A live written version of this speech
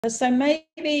So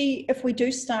maybe if we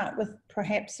do start with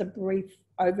perhaps a brief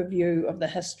overview of the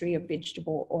history of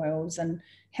vegetable oils and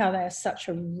how they're such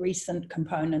a recent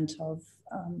component of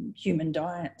human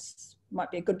diets, might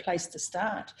be a good place to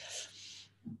start.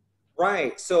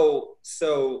 Right. So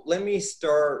let me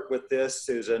start with this,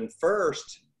 Susan.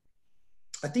 First,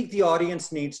 I think the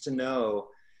audience needs to know,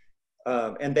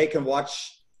 and they can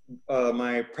watch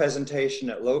my presentation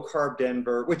at Low Carb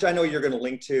Denver, which I know you're going to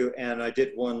link to, and I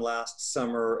did one last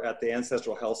summer at the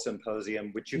Ancestral Health Symposium,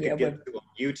 which you can get to on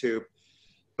YouTube.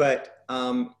 But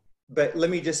let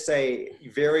me just say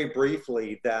very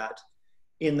briefly that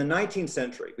in the 19th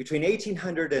century, between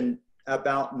 1800 and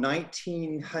about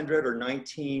 1900 or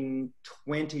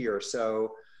 1920 or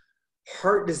so,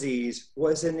 heart disease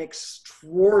was an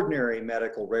extraordinary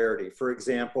medical rarity. For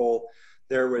example,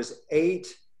 there was 8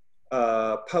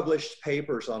 published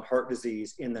papers on heart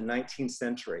disease in the 19th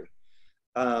century.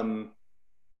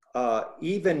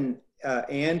 Even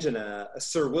angina,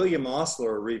 Sir William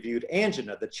Osler reviewed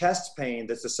angina, the chest pain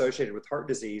that's associated with heart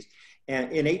disease.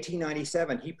 And in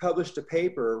 1897, he published a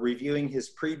paper reviewing his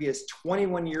previous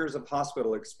 21 years of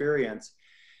hospital experience.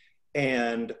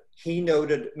 And he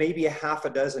noted maybe a half a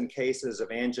dozen cases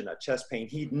of angina, chest pain.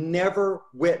 He'd never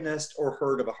witnessed or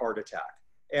heard of a heart attack,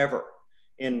 ever,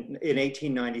 in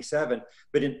 1897.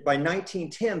 But by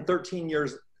 1910, 13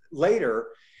 years later,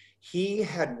 he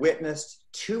had witnessed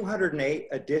 208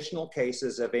 additional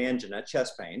cases of angina,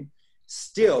 chest pain,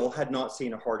 still had not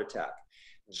seen a heart attack.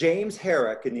 James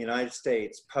Herrick in the United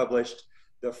States published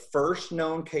the first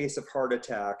known case of heart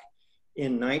attack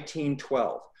in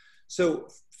 1912. So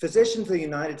physicians in the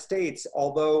United States,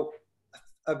 although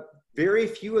very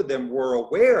few of them were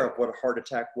aware of what a heart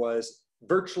attack was,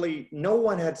 virtually no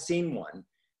one had seen one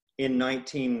in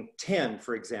 1910,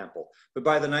 for example. But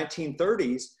by the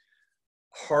 1930s,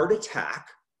 heart attack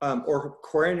or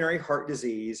coronary heart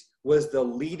disease was the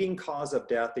leading cause of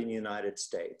death in the United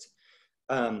States.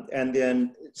 And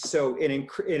then, so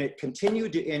it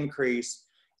continued to increase.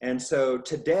 And so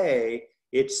today,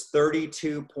 it's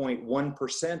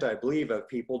 32.1%, I believe, of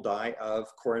people die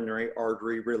of coronary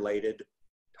artery related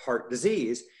heart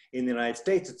disease. In the United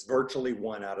States, it's virtually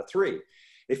 1 out of 3.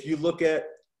 If you look at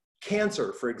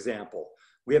cancer, for example,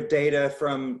 we have data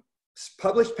from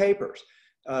published papers,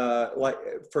 like,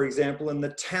 for example, in the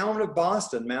town of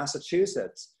Boston,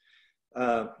 Massachusetts,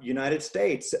 United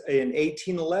States, in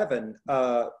 1811,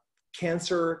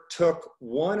 cancer took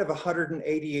 1 of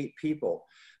 188 people.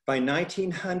 By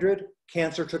 1900,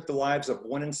 cancer took the lives of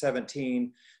 1 in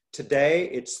 17. Today,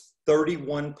 it's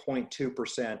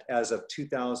 31.2% as of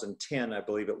 2010, I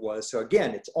believe it was. So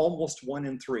again, it's almost 1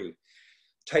 in 3.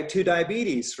 Type 2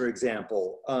 diabetes, for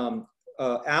example,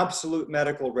 absolute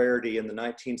medical rarity in the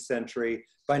 19th century.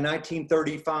 By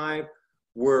 1935,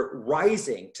 we're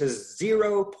rising to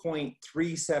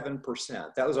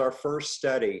 0.37%. That was our first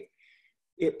study.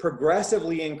 It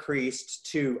progressively increased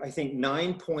to, I think,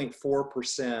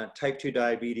 9.4% type 2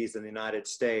 diabetes in the United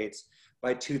States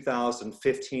by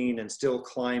 2015 and still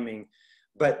climbing.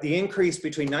 But the increase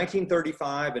between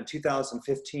 1935 and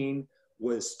 2015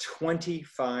 was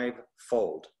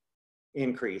 25-fold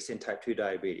increase in type 2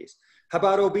 diabetes. How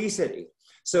about obesity?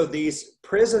 So these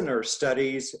prisoner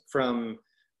studies from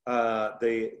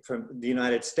the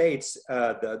United States,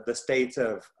 the states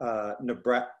of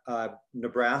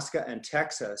Nebraska and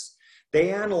Texas,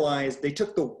 they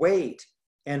took the weight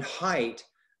and height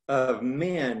of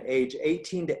men age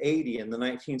 18 to 80 in the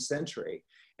 19th century.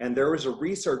 And there was a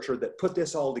researcher that put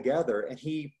this all together, and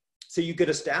so you could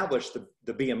establish the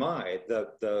BMI,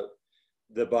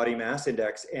 the body mass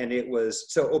index, and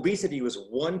so obesity was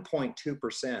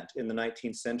 1.2% in the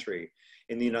 19th century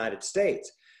in the United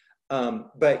States.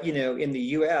 But, you know, in the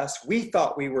US, we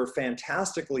thought we were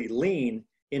fantastically lean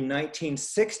in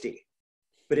 1960.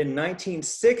 But in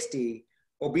 1960,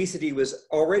 obesity was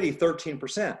already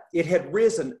 13%. It had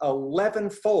risen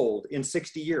 11-fold in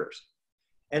 60 years.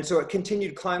 And so it continued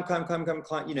to climb,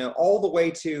 you know, all the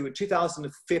way to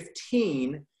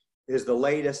 2015 is the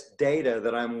latest data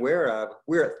that I'm aware of.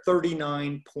 We're at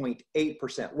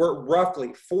 39.8%. We're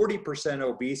roughly 40%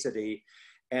 obesity.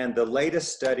 And the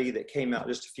latest study that came out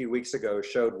just a few weeks ago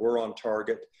showed we're on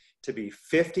target to be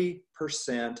 50%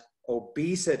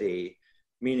 obesity,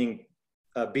 meaning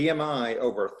a BMI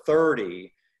over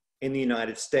 30 in the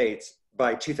United States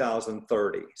by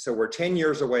 2030. So we're 10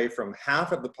 years away from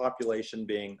half of the population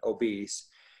being obese.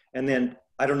 And then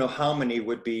I don't know how many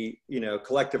would be, you know,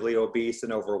 collectively obese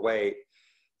and overweight.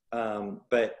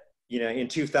 But, you know, in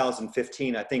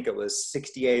 2015, I think it was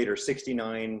 68 or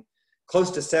 69, close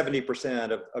to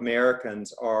 70% of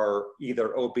Americans are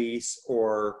either obese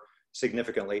or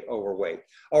significantly overweight.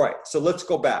 All right, so let's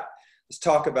go back. Let's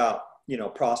talk about,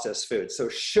 processed food. So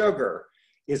sugar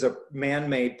is a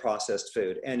man-made processed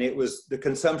food, and the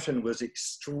consumption was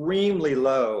extremely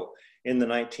low in the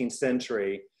 19th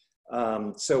century.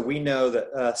 So we know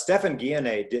that Stephan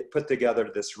Guyenet put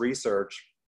together this research,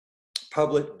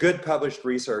 good published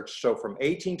research. So from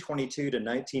 1822 to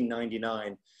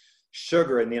 1999,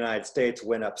 sugar in the United States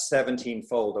went up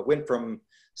 17-fold. It went from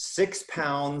 6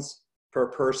 pounds per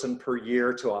person per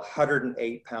year to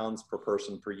 108 pounds per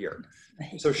person per year.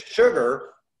 So sugar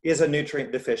is a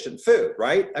nutrient deficient food,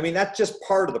 right? I mean, that's just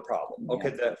part of the problem. Okay,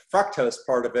 the fructose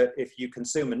part of it, if you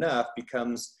consume enough,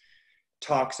 becomes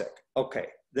toxic. Okay,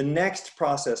 the next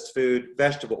processed food,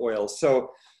 vegetable oils.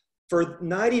 So for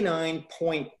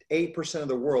 99.8% of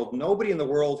the world, nobody in the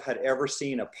world had ever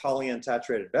seen a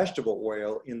polyunsaturated vegetable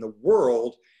oil in the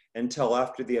world until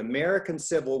after the American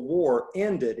Civil War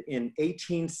ended in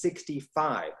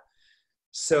 1865.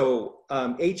 So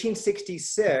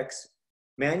 1866,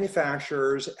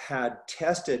 manufacturers had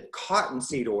tested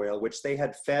cottonseed oil, which they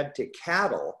had fed to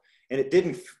cattle, and it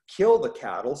didn't kill the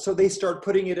cattle, so they started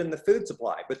putting it in the food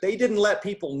supply. But they didn't let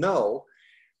people know.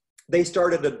 They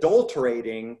started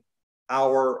adulterating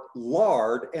our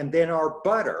lard and then our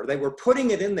butter. They were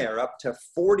putting it in there up to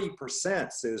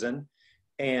 40%, Susan,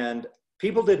 and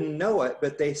people didn't know it,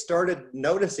 but they started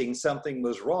noticing something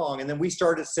was wrong. And then we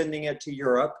started sending it to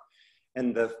Europe,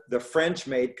 and the French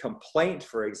made complaint,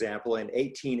 for example, in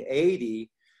 1880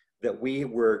 that we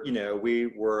were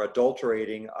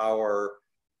adulterating our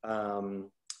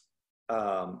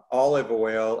olive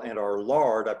oil and our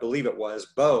lard. I believe it was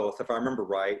both, if I remember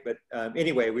right. But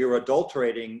anyway, we were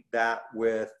adulterating that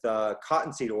with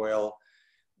cottonseed oil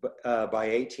by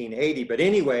 1880. But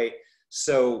anyway,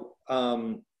 so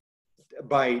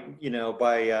by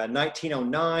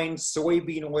 1909,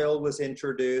 soybean oil was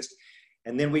introduced,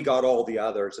 and then we got all the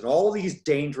others, and all these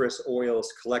dangerous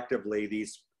oils collectively,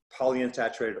 these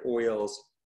polyunsaturated oils,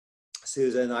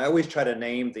 Susan, I always try to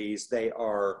name these. They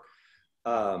are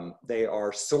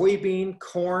soybean,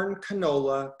 corn,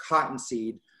 canola,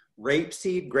 cottonseed,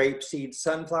 rapeseed, grapeseed,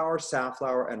 sunflower,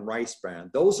 safflower, and rice bran.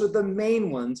 Those are the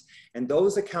main ones, and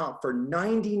those account for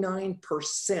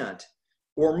 99%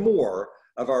 or more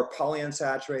of our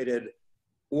polyunsaturated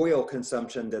oil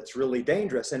consumption that's really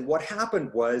dangerous. And what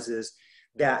happened is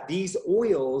that these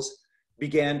oils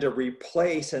began to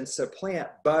replace and supplant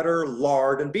butter,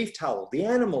 lard, and beef tallow, the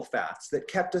animal fats that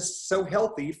kept us so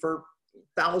healthy for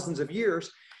thousands of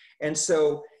years. And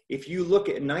so if you look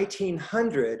at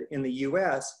 1900 in the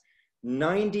US,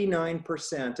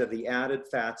 99% of the added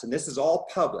fats, and this is all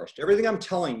published, everything I'm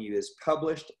telling you is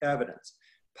published evidence,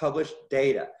 published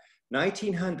data.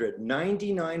 1900,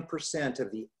 99%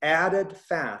 of the added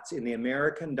fats in the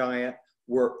American diet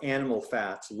were animal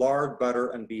fats, lard, butter,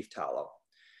 and beef tallow.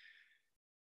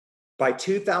 By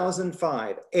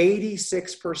 2005,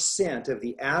 86% of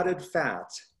the added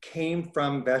fats came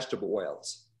from vegetable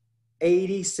oils.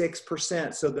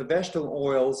 86%. So the vegetable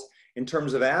oils, in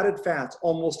terms of added fats,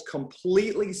 almost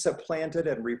completely supplanted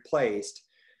and replaced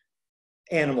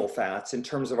animal fats in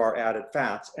terms of our added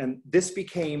fats. And this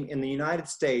became, in the United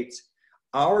States,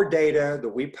 our data that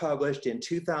we published in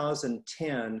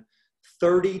 2010,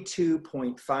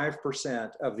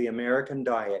 32.5% of the American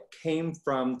diet came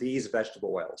from these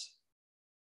vegetable oils.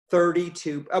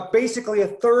 32, basically a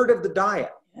third of the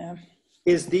diet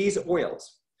is these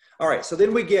oils. All right, so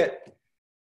then we get,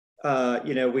 in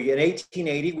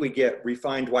 1880, we get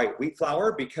refined white wheat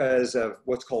flour because of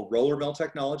what's called roller mill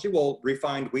technology. Well,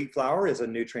 refined wheat flour is a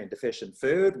nutrient deficient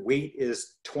food. Wheat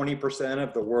is 20%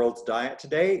 of the world's diet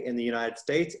today. In the United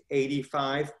States,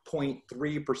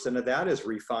 85.3% of that is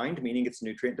refined, meaning it's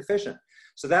nutrient deficient.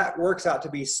 So that works out to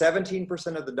be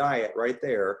 17% of the diet right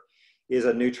there is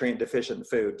a nutrient deficient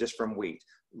food just from wheat.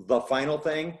 The final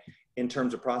thing in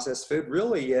terms of processed food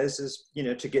really is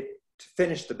to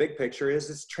finish the big picture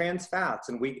is trans fats.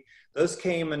 And those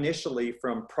came initially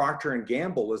from Procter &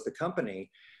 Gamble was the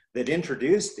company that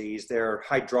introduced these. They're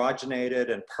hydrogenated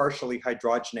and partially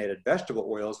hydrogenated vegetable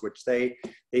oils, which they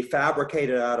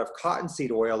fabricated out of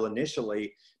cottonseed oil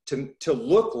initially to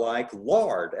look like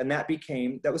lard. And that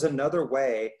was another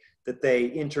way that they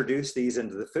introduced these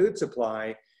into the food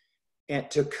supply and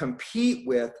to compete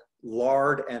with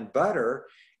lard and butter.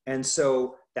 And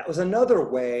so that was another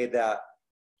way that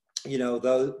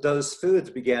those foods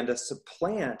began to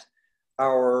supplant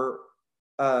our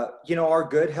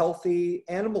good, healthy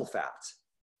animal fats.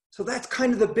 So that's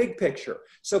kind of the big picture.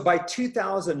 So by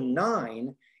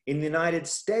 2009, in the United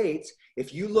States,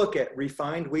 if you look at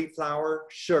refined wheat flour,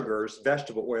 sugars,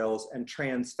 vegetable oils, and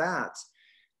trans fats,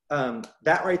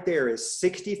 that right there is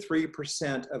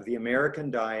 63% of the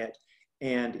American diet.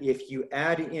 And if you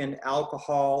add in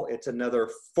alcohol, it's another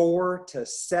 4 to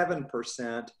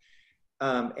 7%.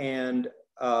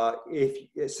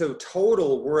 So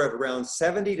total, we're at around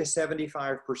 70 to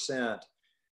 75%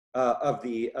 of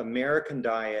the American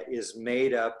diet is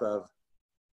made up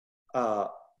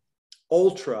of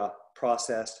ultra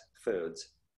processed foods.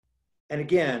 And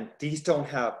again, they don't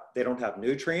have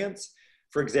nutrients.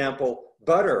 For example,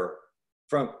 butter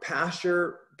from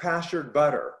pastured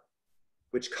butter,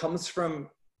 which comes from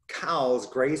cows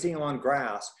grazing on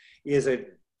grass, is a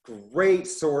great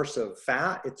source of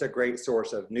fat. It's a great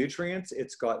source of nutrients.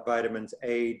 It's got vitamins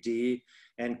A, D,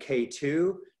 and K2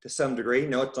 to some degree.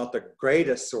 No, it's not the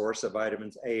greatest source of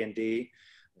vitamins A and D,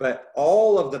 but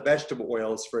all of the vegetable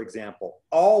oils, for example,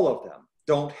 all of them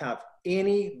don't have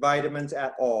any vitamins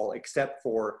at all except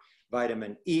for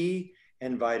vitamin E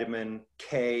and vitamin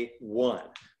K1.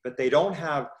 But they don't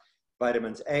have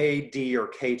vitamins A, D, or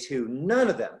K2, none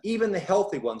of them, even the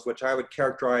healthy ones, which I would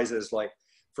characterize as, like,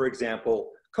 for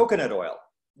example, coconut oil,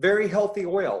 very healthy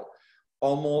oil,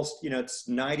 almost, it's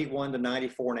 91 to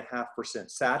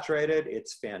 94.5% saturated.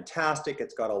 It's fantastic.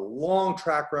 It's got a long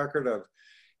track record of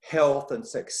health and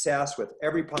success with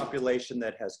every population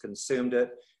that has consumed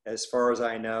it, as far as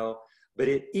I know. But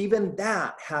even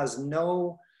that has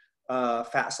no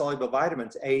fat-soluble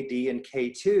vitamins A, D, and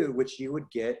K2, which you would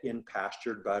get in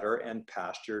pastured butter and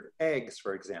pastured eggs,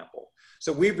 for example.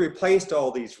 So we've replaced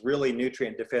all these really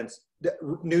nutrient-dense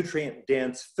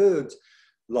foods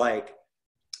like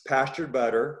pastured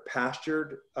butter,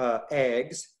 pastured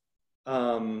eggs,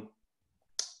 organ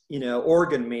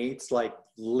meats like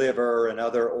liver and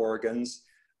other organs,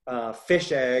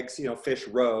 fish eggs, fish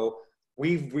roe.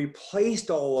 We've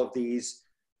replaced all of these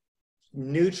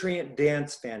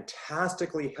nutrient-dense,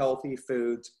 fantastically healthy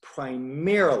foods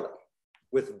primarily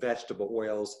with vegetable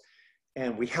oils,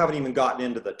 and we haven't even gotten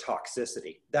into the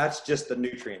toxicity. That's just the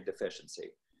nutrient deficiency.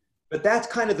 But that's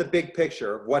kind of the big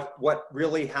picture of what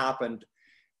really happened,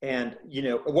 and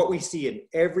what we see in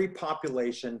every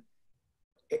population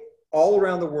all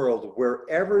around the world,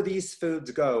 wherever these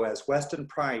foods go, as Weston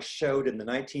Price showed in the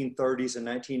 1930s and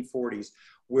 1940s,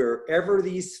 wherever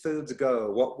these foods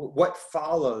go, what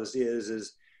follows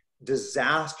is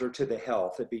disaster to the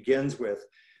health. It begins with,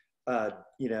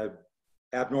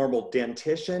 abnormal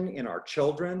dentition in our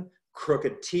children,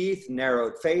 crooked teeth,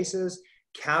 narrowed faces,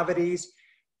 cavities,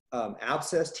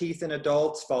 abscessed teeth in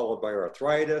adults, followed by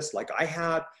arthritis, like I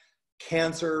had,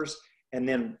 cancers, and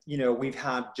then, we've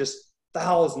had just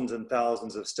thousands and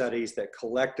thousands of studies that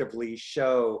collectively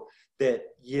show that,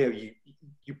 you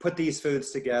put these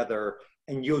foods together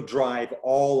and you'll drive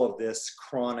all of this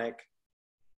chronic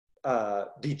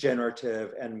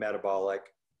degenerative and metabolic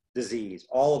disease.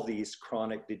 All of these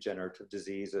chronic degenerative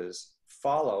diseases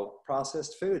follow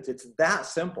processed foods. It's that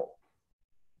simple.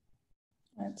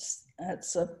 It's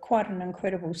quite an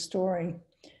incredible story.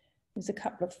 There's a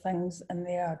couple of things in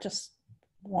there I just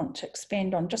want to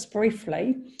expand on just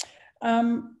briefly.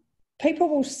 People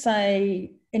will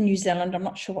say in New Zealand, I'm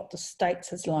not sure what the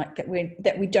States is like,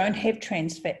 that we don't have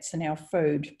trans fats in our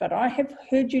food, but I have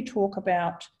heard you talk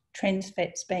about trans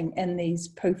fats being in these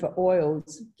PUFA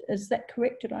oils. Is that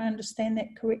correct? Did I understand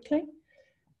that correctly?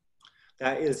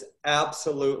 That is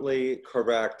absolutely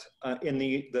correct. In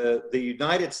the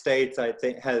United States, I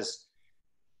think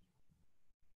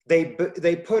they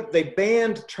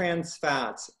banned trans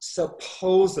fats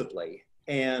supposedly,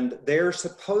 and they're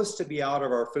supposed to be out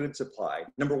of our food supply.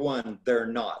 Number one, they're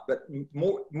not. But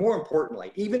more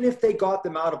importantly, even if they got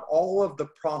them out of all of the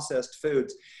processed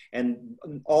foods and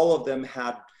all of them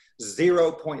had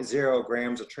 0.0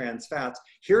 grams of trans fats,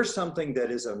 here's something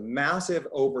that is a massive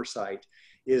oversight,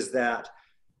 is that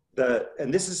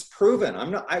and this is proven,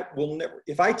 I will never,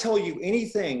 if I tell you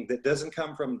anything that doesn't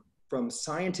come from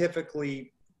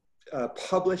scientifically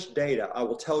published data, I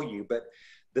will tell you, but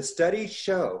the studies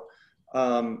show,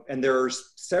 and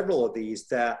there's several of these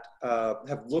that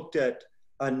have looked at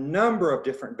a number of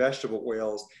different vegetable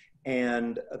oils,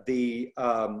 and the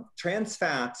trans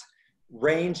fats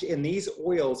range in these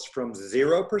oils from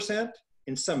 0%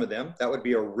 in some of them, that would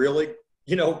be a really,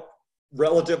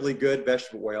 relatively good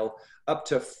vegetable oil, up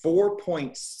to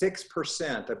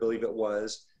 4.6%, I believe it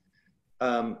was,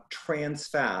 trans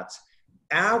fats,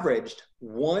 averaged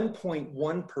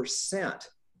 1.1%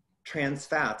 trans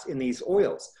fats in these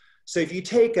oils. So if you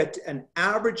take an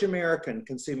average American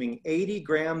consuming 80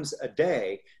 grams a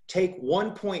day, take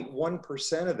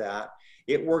 1.1% of that,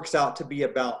 it works out to be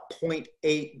about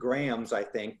 0.8 grams, I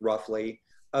think, roughly,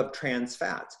 of trans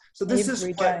fats. So this is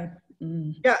what,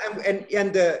 yeah,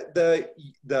 and the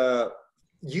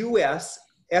U.S.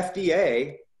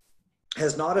 FDA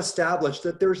has not established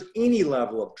that there's any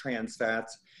level of trans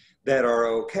fats that are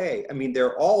okay. I mean,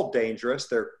 they're all dangerous.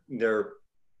 They're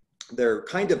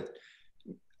kind of,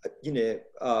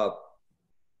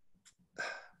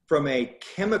 from a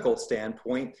chemical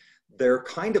standpoint, they're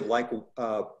kind of like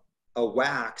a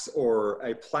wax or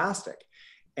a plastic,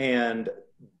 and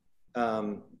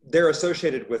they're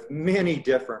associated with many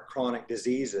different chronic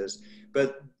diseases.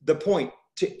 But the point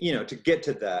to get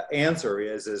to the answer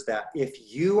is that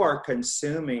if you are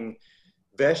consuming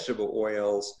vegetable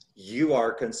oils, you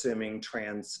are consuming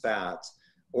trans fats,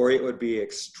 or it would be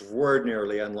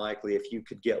extraordinarily unlikely if you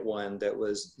could get one that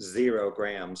was 0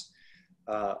 grams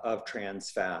of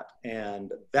trans fat.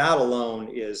 And that alone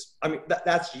is, I mean,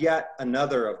 that's yet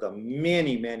another of the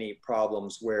many, many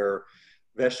problems where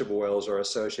vegetable oils are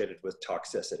associated with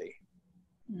toxicity.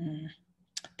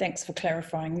 Thanks for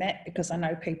clarifying that, because I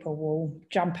know people will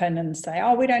jump in and say,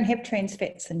 oh, we don't have trans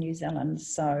fats in New Zealand.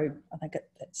 So I think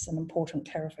that's an important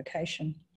clarification.